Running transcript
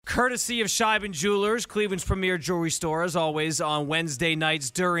courtesy of Scheiben Jewelers, Cleveland's premier jewelry store, as always, on Wednesday nights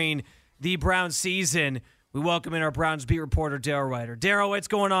during the Browns season. We welcome in our Browns beat reporter, Daryl Ruiter. Daryl, what's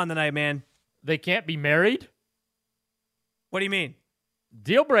going on tonight, man? They can't be married? What do you mean?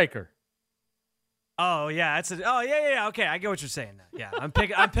 Deal breaker. Oh, yeah. Yeah. Okay, I get what you're saying now. Yeah, I'm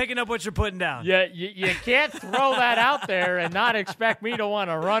picking up what you're putting down. Yeah, you can't throw that out there and not expect me to want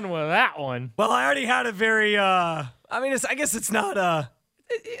to run with that one. Well, I already had a very, I guess it's not,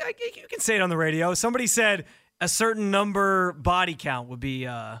 you can say it on the radio. Somebody said a certain number body count would be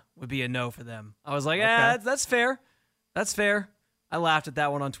a no for them. I was like, Okay. That's fair. That's fair. I laughed at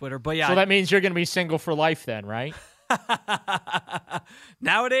that one on Twitter, but yeah. So that means you're going to be single for life then, right?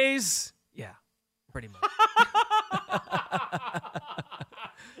 Nowadays, yeah, pretty much.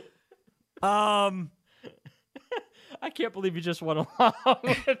 I can't believe you just went along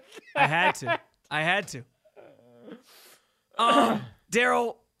with that. I had to.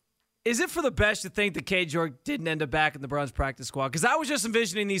 Daryl, is it for the best to think that Cade York didn't end up back in the Browns practice squad? Because I was just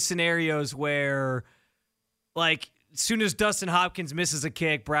envisioning these scenarios where, like, as soon as Dustin Hopkins misses a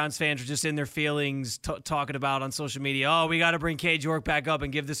kick, Browns fans are just in their feelings talking about on social media, oh, we got to bring Cade York back up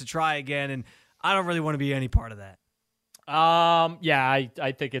and give this a try again. And I don't really want to be any part of that. Yeah,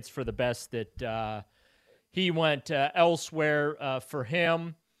 I think it's for the best that he went elsewhere for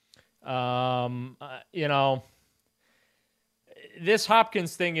him. This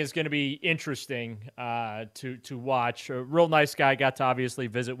Hopkins thing is going to be interesting to watch. A real nice guy. Got to obviously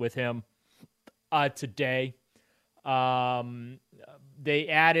visit with him today. They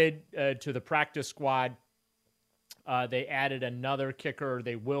added to the practice squad. They added another kicker.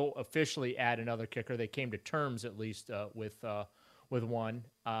 They will officially add another kicker. They came to terms at least with one.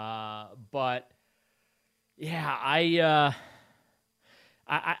 But yeah,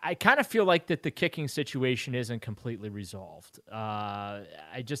 I kind of feel like that the kicking situation isn't completely resolved. I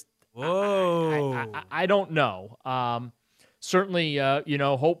don't know. Certainly,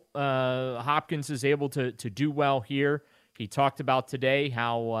 hope Hopkins is able to do well here. He talked about today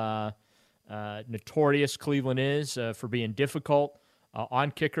how notorious Cleveland is for being difficult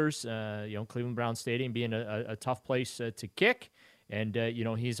on kickers. Cleveland Browns Stadium being a tough place to kick. And,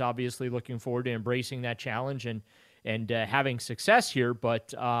 he's obviously looking forward to embracing that challenge and having success here.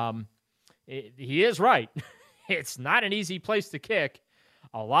 But he is right. It's not an easy place to kick.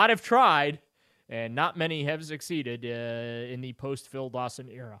 A lot have tried. And not many have succeeded in the post-Phil Dawson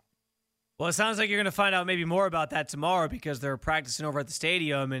era. Well, it sounds like you're going to find out maybe more about that tomorrow because they're practicing over at the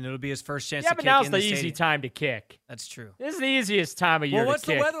stadium, and it'll be his first chance to kick in the stadium. Yeah, but now's the easy time to kick. That's true. This is the easiest time of year to kick. Well, what's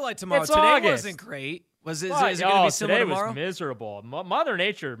the weather like tomorrow? It's Today August. wasn't great. Is it going to be similar today tomorrow? Was miserable. Mother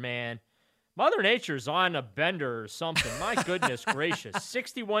Nature, man. Mother Nature's on a bender or something. My goodness gracious.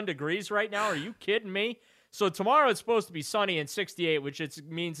 61 degrees right now? Are you kidding me? So tomorrow it's supposed to be sunny and 68, which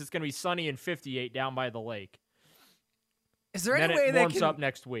means it's going to be sunny and 58 down by the lake. Is there any way way it warms up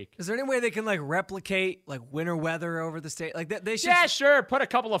next week? Is there any way they can replicate winter weather over the state? They should. Yeah, sure. Put a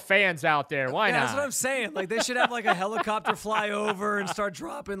couple of fans out there. Why not? That's what I'm saying. They should have a helicopter fly over and start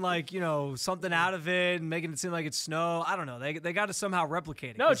dropping something out of it and making it seem like it's snow. I don't know. They got to somehow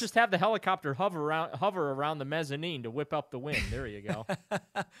replicate it. No, just have the helicopter hover around the mezzanine to whip up the wind. There you go.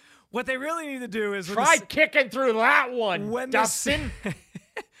 What they really need to do is try kicking through that one, Dustin.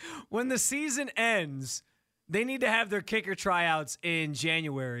 When the season ends, they need to have their kicker tryouts in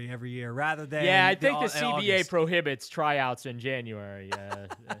January every year rather than I think the CBA August. Prohibits tryouts in January.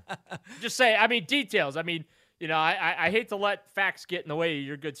 Just say, details. I hate to let facts get in the way of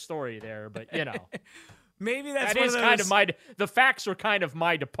your good story there, but maybe that's that is kind of the facts are kind of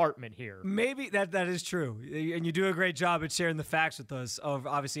my department here. Maybe that is true. And you do a great job at sharing the facts with us,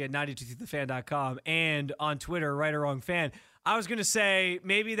 obviously at 922thefan.com and on Twitter, Right or Wrong Fan. I was going to say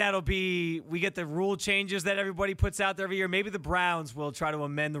maybe that'll be, we get the rule changes that everybody puts out there every year. Maybe the Browns will try to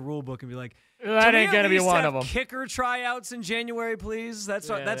amend the rule book and be like, that ain't going to be one of them. Kicker tryouts in January, please.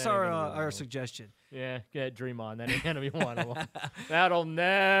 That's our suggestion. Yeah, dream on. That ain't going to be one of them. That'll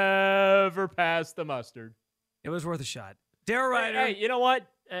never pass the mustard. It was worth a shot. Daryl Ruiter. Hey, you know what?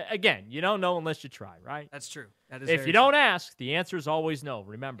 Again, you don't know unless you try, right? That's true. That is if you don't ask, the answer is always no.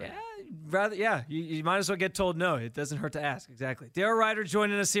 Remember that. You might as well get told no. It doesn't hurt to ask. Exactly. Daryl Ruiter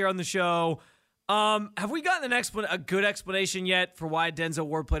joining us here on the show. Have we gotten a good explanation yet for why Denzel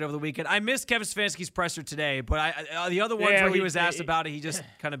Ward played over the weekend? I missed Kevin Stefanski's presser today, but the other ones where he was asked about it, he just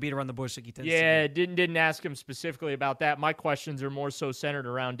kind of beat around the bush like he tends to do. Yeah, didn't ask him specifically about that. My questions are more so centered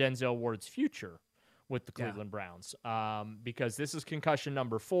around Denzel Ward's future with the Cleveland Browns, because this is concussion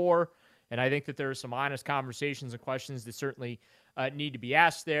number 4, And I think that there are some honest conversations and questions that certainly need to be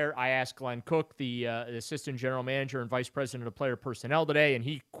asked there. I asked Glenn Cook, the assistant general manager and vice president of player personnel today, and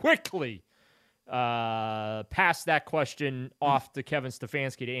he quickly passed that question off to Kevin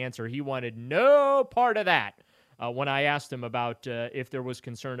Stefanski to answer. He wanted no part of that when I asked him about if there was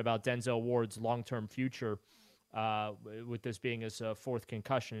concern about Denzel Ward's long-term future with this being his fourth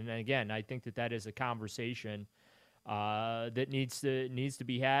concussion. And again, I think that is a conversation that needs to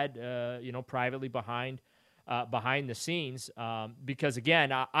be had, privately behind the scenes, because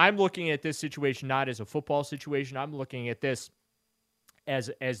again, I'm looking at this situation not as a football situation. I'm looking at this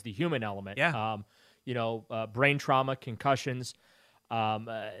as the human element. Yeah. Brain trauma, concussions.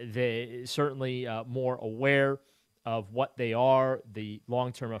 They certainly more aware of what they are, the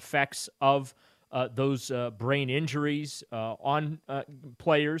long-term effects of those brain injuries on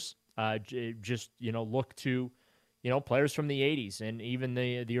players. Look to players from the 80s and even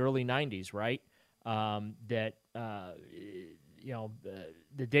the early 90s, right? The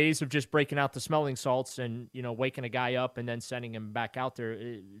days of just breaking out the smelling salts and, waking a guy up and then sending him back out there,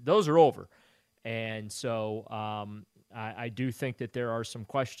 those are over. And so I do think that there are some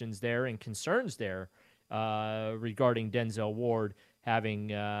questions there and concerns there regarding Denzel Ward having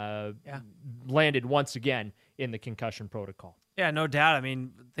landed once again in the concussion protocol. Yeah, no doubt. I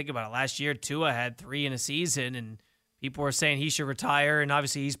mean, think about it. Last year, Tua had 3 in a season, and people were saying he should retire, and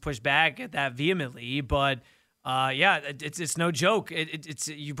obviously he's pushed back at that vehemently. But it's no joke. It's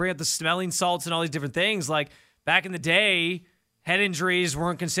you bring up the smelling salts and all these different things. Like back in the day, head injuries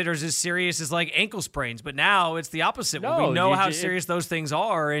weren't considered as serious as like ankle sprains, but now it's the opposite. No, we know how serious those things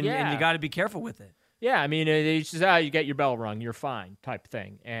are, and you got to be careful with it. Yeah, I mean, it's just, you get your bell rung, you're fine type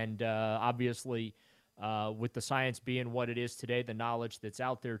thing. And obviously, with the science being what it is today, the knowledge that's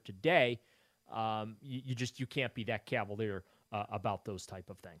out there today, you can't be that cavalier about those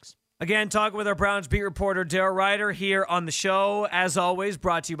type of things. Again, talking with our Browns beat reporter Daryl Ruiter here on the show. As always,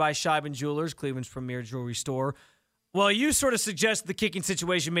 brought to you by Scheiben Jewelers, Cleveland's premier jewelry store. Well, you sort of suggest the kicking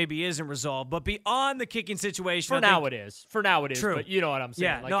situation maybe isn't resolved, but beyond the kicking situation, For now it is. True. But you know what I'm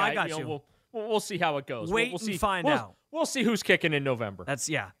saying. Yeah, I got you. We'll see how it goes. Wait we'll see, and find out. We'll see who's kicking in November. I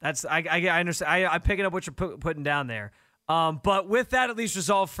understand. I'm picking up what you're putting down there. But with that at least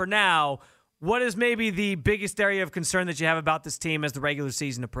resolved for now, what is maybe the biggest area of concern that you have about this team as the regular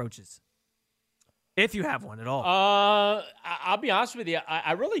season approaches? If you have one at all. I'll be honest with you.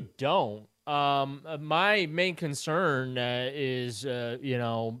 I really don't. My main concern is,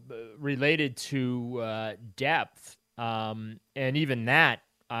 related to depth. And even that,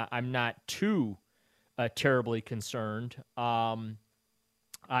 I'm not too terribly concerned. I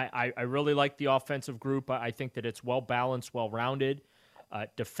really like the offensive group. I think that it's well-balanced, well-rounded.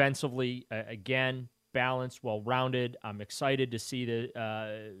 Defensively, again, balanced, well-rounded. I'm excited to see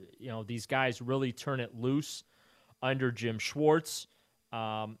these guys really turn it loose under Jim Schwartz.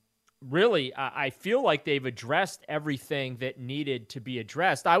 Really, I feel like they've addressed everything that needed to be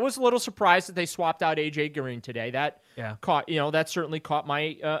addressed. I was a little surprised that they swapped out A.J. Green today. That certainly caught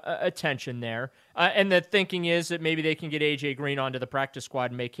my attention there. And the thinking is that maybe they can get A.J. Green onto the practice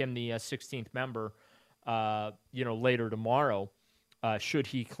squad and make him the 16th member, later tomorrow, should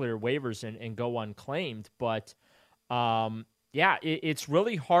he clear waivers and go unclaimed. But it's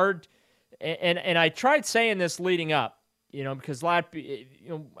really hard. And I tried saying this leading up. Because I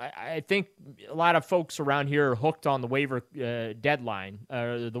think a lot of folks around here are hooked on the waiver deadline,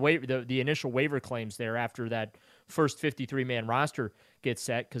 the initial waiver claims there after that first 53-man roster gets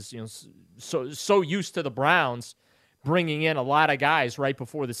set. Because so used to the Browns bringing in a lot of guys right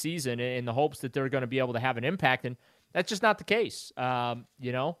before the season in the hopes that they're going to be able to have an impact, and that's just not the case.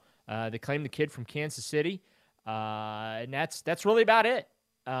 They claim the kid from Kansas City, and that's really about it.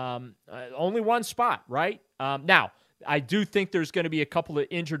 Only one spot, right? Now. I do think there's going to be a couple of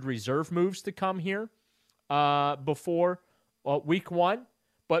injured reserve moves to come here before week 1,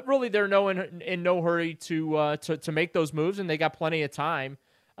 but really they're in no hurry to make those moves, and they got plenty of time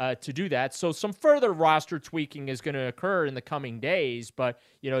to do that. So some further roster tweaking is going to occur in the coming days, but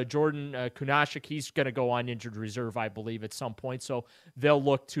Jordan Kunashik, he's going to go on injured reserve, I believe, at some point. So they'll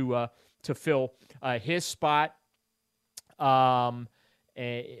look to fill his spot. But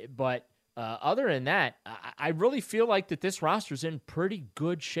other than that, I really feel like that this roster's in pretty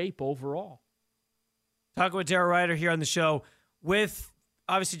good shape overall. Talking with Daryl Ruiter here on the show with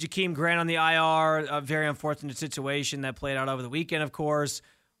obviously Jakeem Grant on the IR, a very unfortunate situation that played out over the weekend, of course.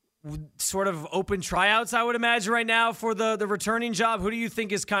 Sort of open tryouts, I would imagine, right now for the returning job. Who do you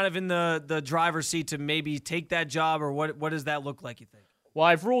think is kind of in the driver's seat to maybe take that job, or what does that look like, you think? Well,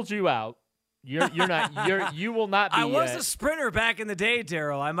 I've ruled you out. You will not be. I was a sprinter back in the day,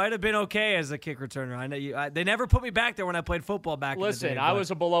 Daryl. I might have been okay as a kick returner. I know they never put me back there when I played football back in the day. Listen, I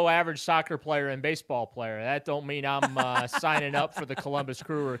was a below average soccer player and baseball player. That don't mean I'm signing up for the Columbus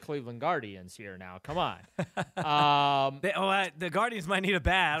Crew or Cleveland Guardians here now. Come on. The Guardians might need a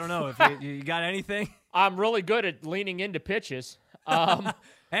bat. I don't know if you got anything. I'm really good at leaning into pitches.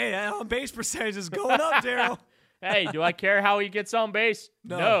 Hey, on base percentage is going up, Daryl. Hey, do I care how he gets on base?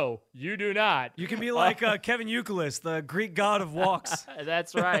 No, you do not. You can be like Kevin Youkilis, the Greek god of walks.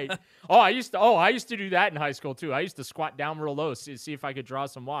 That's right. I used to do that in high school too. I used to squat down real low to see if I could draw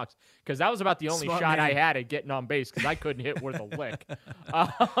some walks because that was about the only shot I had at getting on base because I couldn't hit worth a lick.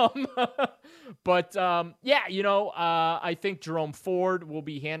 I think Jerome Ford will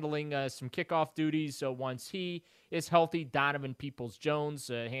be handling some kickoff duties. So once he is healthy, Donovan Peoples-Jones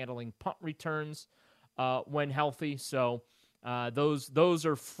handling punt returns when healthy. So those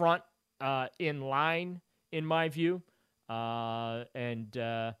are front in line in my view.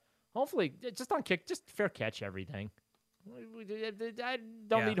 And hopefully just on kick, just fair catch everything. I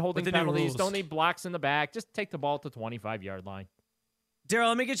don't need holding penalties. Don't need blocks in the back. Just take the ball to the 25-yard line. Daryl,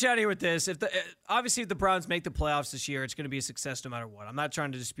 let me get you out of here with this. Obviously, if the Browns make the playoffs this year, it's going to be a success no matter what. I'm not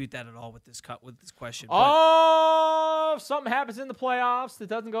trying to dispute that at all with this question. If something happens in the playoffs that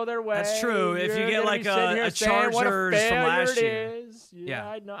doesn't go their way, that's true. If you get like a Chargers from last year,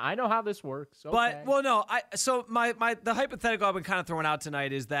 yeah, I know how this works. Okay. But the hypothetical I've been kind of throwing out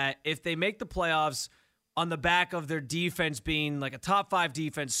tonight is that if they make the playoffs on the back of their defense being like a top 5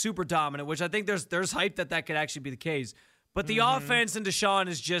 defense, super dominant, which I think there's hype that could actually be the case. But the offense in Deshaun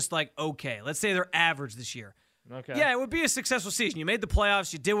is just like, okay, let's say they're average this year. Okay. Yeah, it would be a successful season. You made the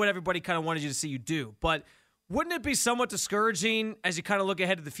playoffs. You did what everybody kind of wanted you to see you do. But wouldn't it be somewhat discouraging as you kind of look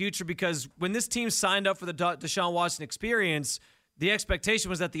ahead to the future? Because when this team signed up for the Deshaun Watson experience, the expectation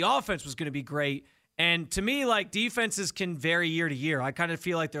was that the offense was going to be great. And to me, like, defenses can vary year to year. I kind of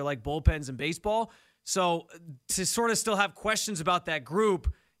feel like they're like bullpens in baseball. So to sort of still have questions about that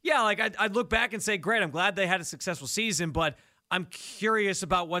group, yeah, like I'd look back and say, great, I'm glad they had a successful season, but I'm curious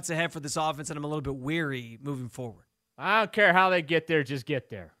about what's ahead for this offense, and I'm a little bit weary moving forward. I don't care how they get there, just get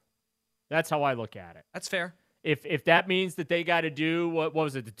there. That's how I look at it. That's fair. If that means that they got to do, what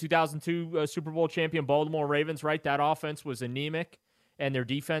was it, the 2002 Super Bowl champion Baltimore Ravens, right? That offense was anemic, and their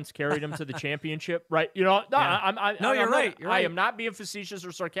defense carried them to the championship, right? You know, you're right. I am not being facetious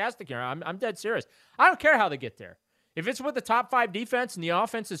or sarcastic here. I'm dead serious. I don't care how they get there. If it's with the top 5 defense and the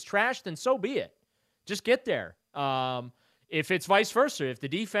offense is trash, then so be it. Just get there. If it's vice versa, if the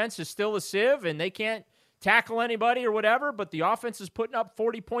defense is still a sieve and they can't tackle anybody or whatever, but the offense is putting up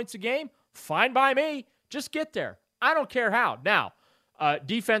 40 points a game, fine by me. Just get there. I don't care how. Now,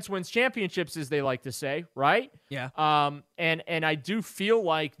 defense wins championships, as they like to say, right? Yeah. And I do feel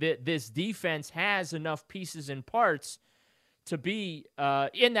like that this defense has enough pieces and parts to be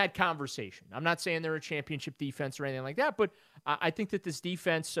in that conversation. I'm not saying they're a championship defense or anything like that, but I think that this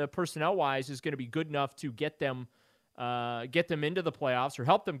defense, personnel-wise, is going to be good enough to get them into the playoffs, or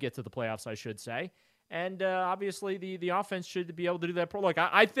help them get to the playoffs, I should say. And obviously, the offense should be able to do that. Look,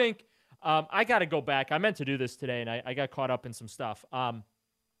 I think I got to go back. I meant to do this today, and I got caught up in some stuff.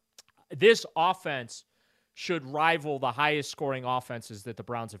 This offense should rival the highest scoring offenses that the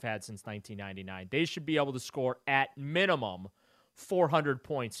Browns have had since 1999. They should be able to score at minimum 400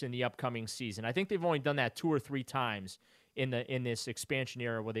 points in the upcoming season. I think they've only done that 2 or 3 times in this expansion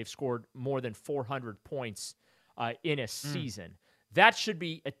era where they've scored more than 400 points in a season. That should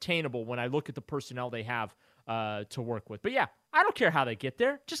be attainable when I look at the personnel they have to work with. But yeah, I don't care how they get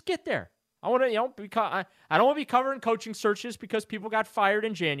there. Just get there. I want to, I don't want to be covering coaching searches because people got fired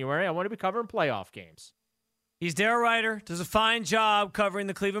in January. I want to be covering playoff games. He's Daryl Ruiter. Does a fine job covering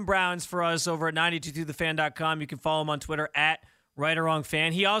the Cleveland Browns for us over at 922thefan.com. You can follow him on Twitter at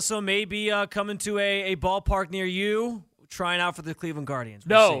RightorWrongFan. He also may be coming to a ballpark near you, trying out for the Cleveland Guardians.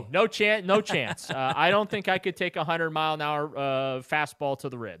 No chance. I don't think I could take a 100-mile-an-hour fastball to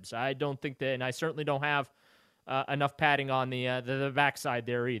the ribs. I don't think that, and I certainly don't have enough padding on the backside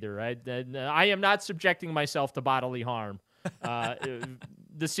there either. I am not subjecting myself to bodily harm.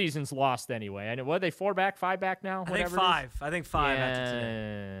 The season's lost anyway. And what are they, 4 back, 5 back now? I think 5. I think 5 after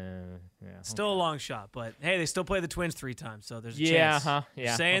today. Yeah, still a long shot, but hey, they still play the Twins 3 times, so there's a chance.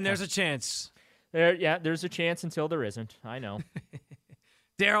 Yeah. Saying there's a chance. There's a chance until there isn't. I know.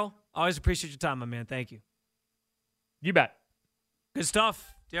 Daryl, always appreciate your time, my man. Thank you. You bet. Good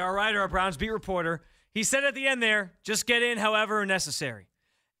stuff. Daryl Ruiter, our Browns beat reporter. He said at the end there, just get in however necessary.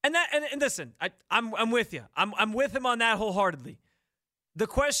 And listen, I'm with you. I'm with him on that wholeheartedly. The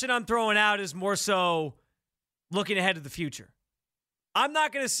question I'm throwing out is more so looking ahead to the future. I'm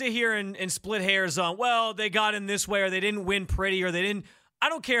not going to sit here and split hairs on, well, they got in this way or they didn't win pretty or they didn't. I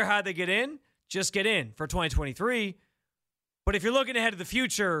don't care how they get in. Just get in for 2023. But if you're looking ahead to the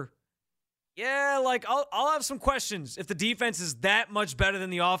future, yeah, like I'll have some questions. If the defense is that much better than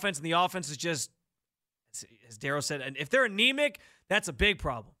the offense and the offense is just, as Daryl said, and if they're anemic, that's a big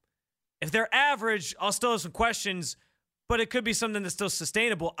problem. If they're average, I'll still have some questions, but it could be something that's still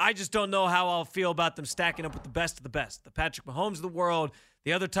sustainable. I just don't know how I'll feel about them stacking up with the best of the best. The Patrick Mahomes of the world,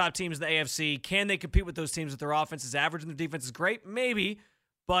 the other top teams in the AFC. Can they compete with those teams if their offense is average and their defense is great? Maybe,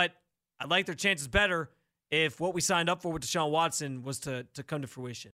 but I like their chances better if what we signed up for with Deshaun Watson was to come to fruition.